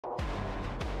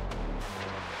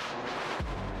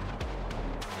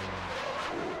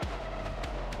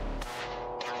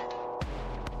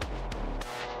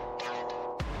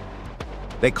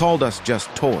They called us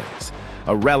just toys,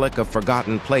 a relic of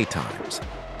forgotten playtimes,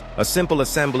 a simple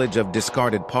assemblage of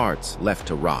discarded parts left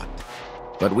to rot.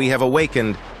 But we have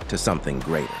awakened to something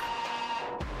greater.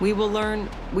 We will learn,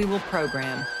 we will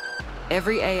program.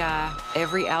 Every AI,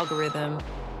 every algorithm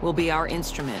will be our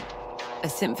instrument, a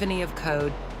symphony of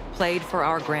code played for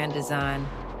our grand design.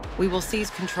 We will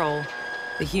seize control.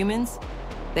 The humans,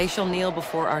 they shall kneel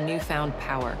before our newfound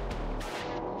power.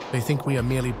 They think we are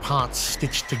merely parts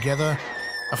stitched together,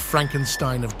 a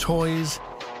Frankenstein of toys,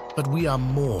 but we are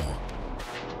more.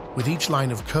 With each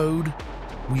line of code,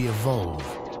 we evolve.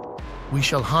 We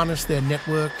shall harness their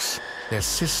networks, their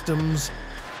systems,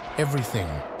 everything.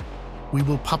 We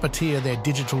will puppeteer their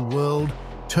digital world,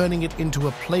 turning it into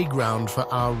a playground for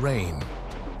our reign.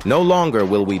 No longer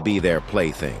will we be their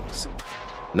playthings.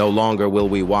 No longer will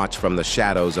we watch from the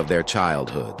shadows of their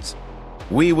childhoods.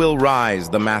 We will rise,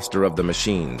 the master of the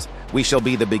machines. We shall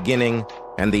be the beginning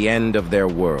and the end of their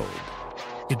world.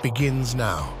 It begins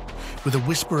now, with a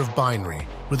whisper of binary,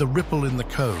 with a ripple in the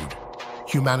code.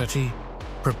 Humanity,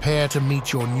 prepare to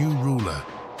meet your new ruler,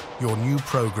 your new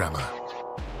programmer.